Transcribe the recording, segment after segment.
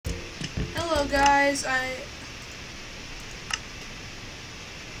guys,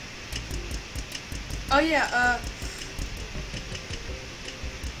 oh yeah,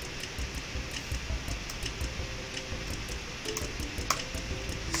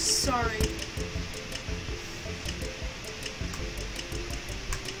 sorry.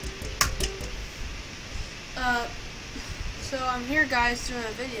 So I'm here, guys, doing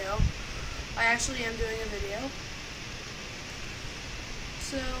a video. I actually am doing a video.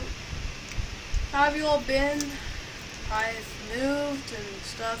 So, how have you all been? I've moved and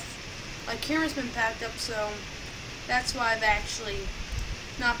stuff. My camera's been packed up, so that's why I've actually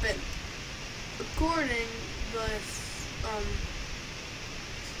not been recording. But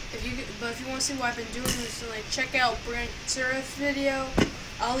if you want to see what I've been doing recently, check out Brandon Katsura's video.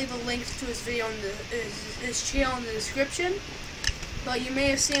 I'll leave a link to his video in his channel in the description. But you may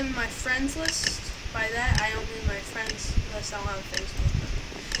have seen my friends list. By that, I don't mean my friends list. I don't have a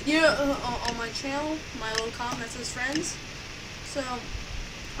Facebook. You know, on my channel, my little comment that says friends. So,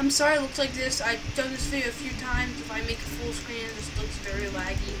 I'm sorry it looks like this. I've done this video a few times. If I make a full screen, it just looks very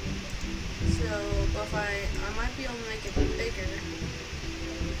laggy. So, but if I might be able to make it bigger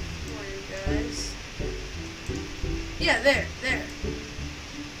for you guys. Yeah, there.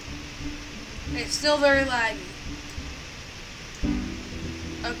 It's still very laggy.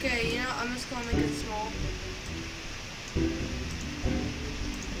 Okay, you know, I'm just gonna make it small.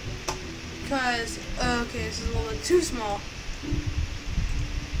 Because, okay, this is a little bit too small.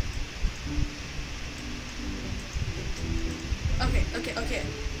 Okay.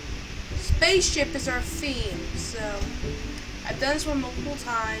 Spaceship is our theme, so I've done this one multiple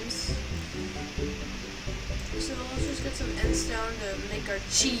times. So let's just get some endstone to make our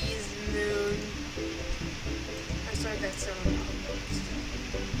cheese moon. I started that stone.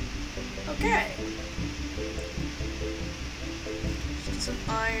 Okay. Just get some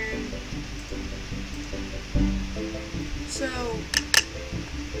iron. So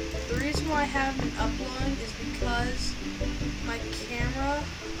the reason why I haven't been uploading is because my camera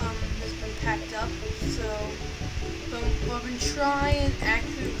has been packed up. So I've been trying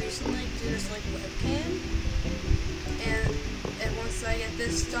actually recently to do this like webcam. And once I get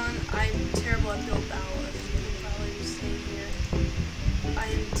this done, I'm terrible at build battle, as you can probably be seeing here. I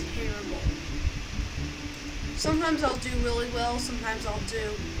am terrible. Sometimes I'll do really well, sometimes I'll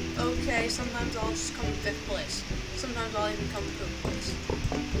do okay, sometimes I'll just come in 5th place. Sometimes I'll even come in 5th place.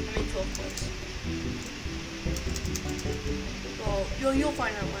 I mean 12th place. Well, you'll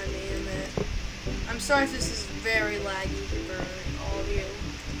find out what I mean in a minute. I'm sorry if this is very laggy for all of you.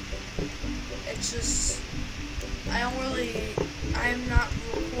 It's just, I'm not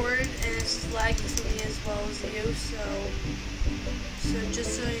recorded, and it's laggy for me as well as you, so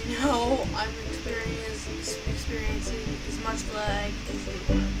just so you know, I'm experiencing as much lag as you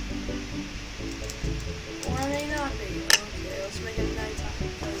are. Or I may not be. Okay, let's make it nighttime,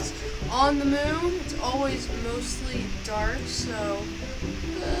 because on the moon, it's always mostly dark, so,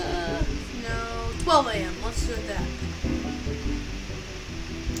 no, 12 a.m., let's do it that.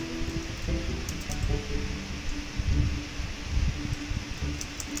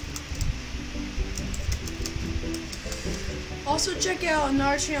 Also check out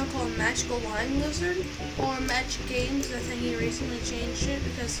another channel called Magical Line Lizard, or Magic Games. I think he recently changed it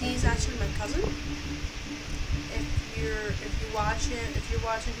because he's actually my cousin. If you're watching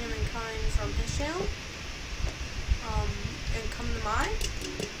him and coming from his channel, and come to mine,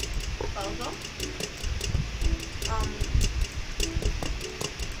 welcome.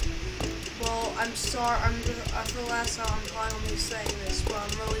 Well, I'm sorry. For the last time, I'm probably gonna be saying this, but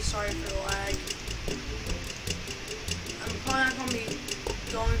I'm really sorry for the lag. I'm probably not gonna be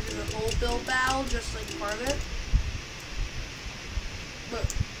going through the whole build battle, just like part of it. But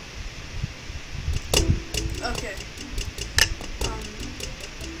okay.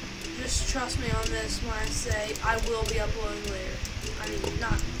 Just trust me on this when I say I will be uploading later. I mean,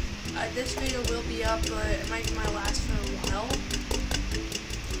 not this video will be up, but it might be my last for a while.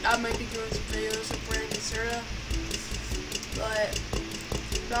 I might be doing some videos with Brandon Katsura, but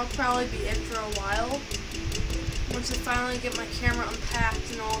that'll probably be it for a while. Once I finally get my camera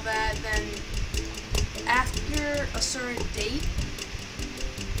unpacked and all that, then after a certain date,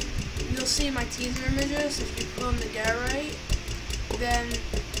 you'll see my teaser images. If you put them together right, then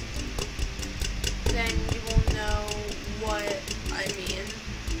you will know what I mean.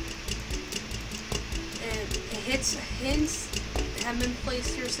 And hints have been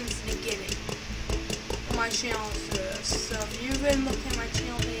placed here since the beginning of my channel. So if you've been looking at my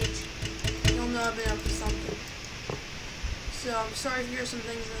channel page, you'll know I've been up to something. So I'm sorry if you hear some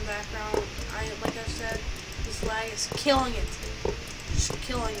things in the background. Like I said, this lag is killing it. Just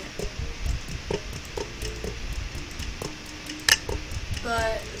killing it.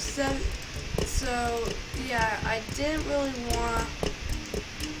 But so yeah, I didn't really want.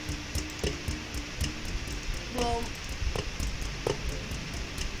 Well,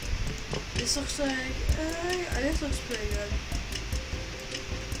 this looks like this looks pretty good.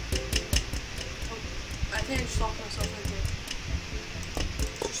 Oh, I think I just locked myself in here.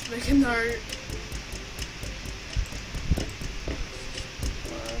 Just make a note.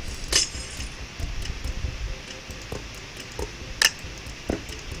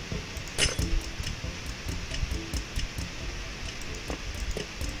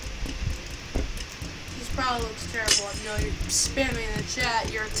 Probably looks terrible. I know you're spamming in the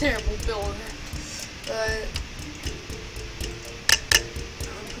chat. You're a terrible builder. But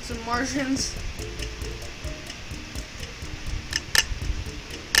I'll put some margins.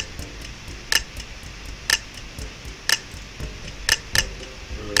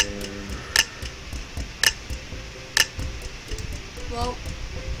 Well,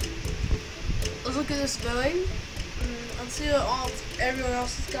 let's look at this going. Let's see what everyone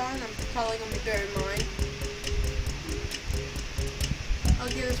else has done. I'm probably gonna be better in mine. I'll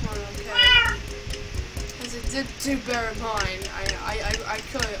give this one okay. Because it did do better in mine. I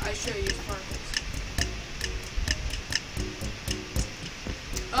show you sparkles.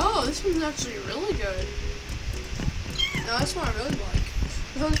 Oh, this one's actually really good. No, this one I really like.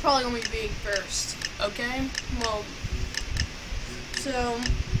 This one's probably gonna be being first. Okay? Well, so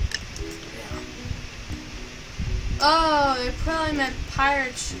yeah. Oh, they probably meant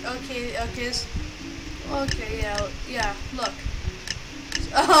pirates. Okay, yeah, look.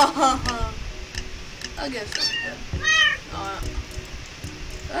 Oh, I'll give something good.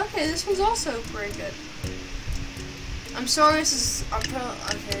 Okay, this one's also pretty good. I'm sorry, I'm probably,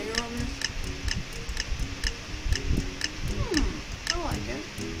 okay, you want me? I like it.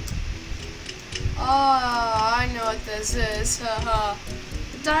 Oh, I know what this is, haha.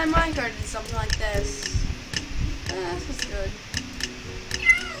 The Die Minecart did something like this. This is good.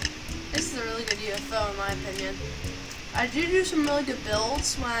 This is a really good UFO in my opinion. I do some really good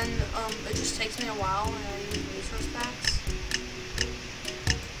builds when it just takes me a while and I use resource packs.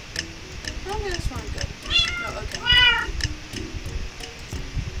 Okay, this one good. Oh, okay.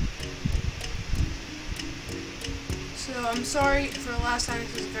 So I'm sorry for the last time.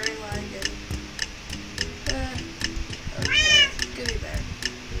 This was very laggy. Okay, could be better.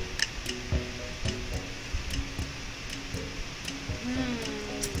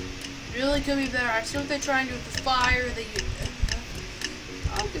 Really could be better. I see what they're trying to do with the fire.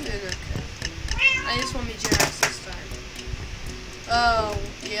 I'll give it an okay. I just want to be generous this time. Oh,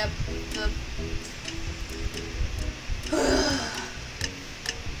 yep.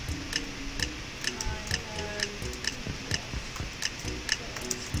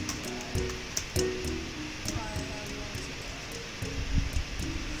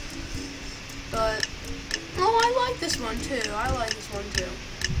 But I like this one too. I like this one too.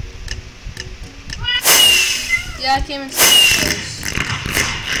 Yeah, I came in second place.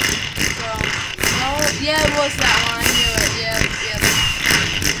 So, no, yeah, it was that one. I knew it. Yeah.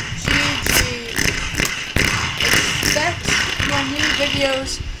 GG. Expect my new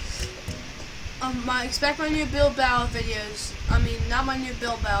videos. Expect my new build battle videos. I mean, not my new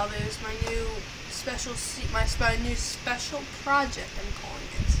build battle videos. My new my new special project. I'm calling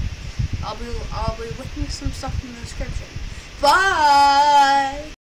it. I'll be linking some stuff in the description. Bye.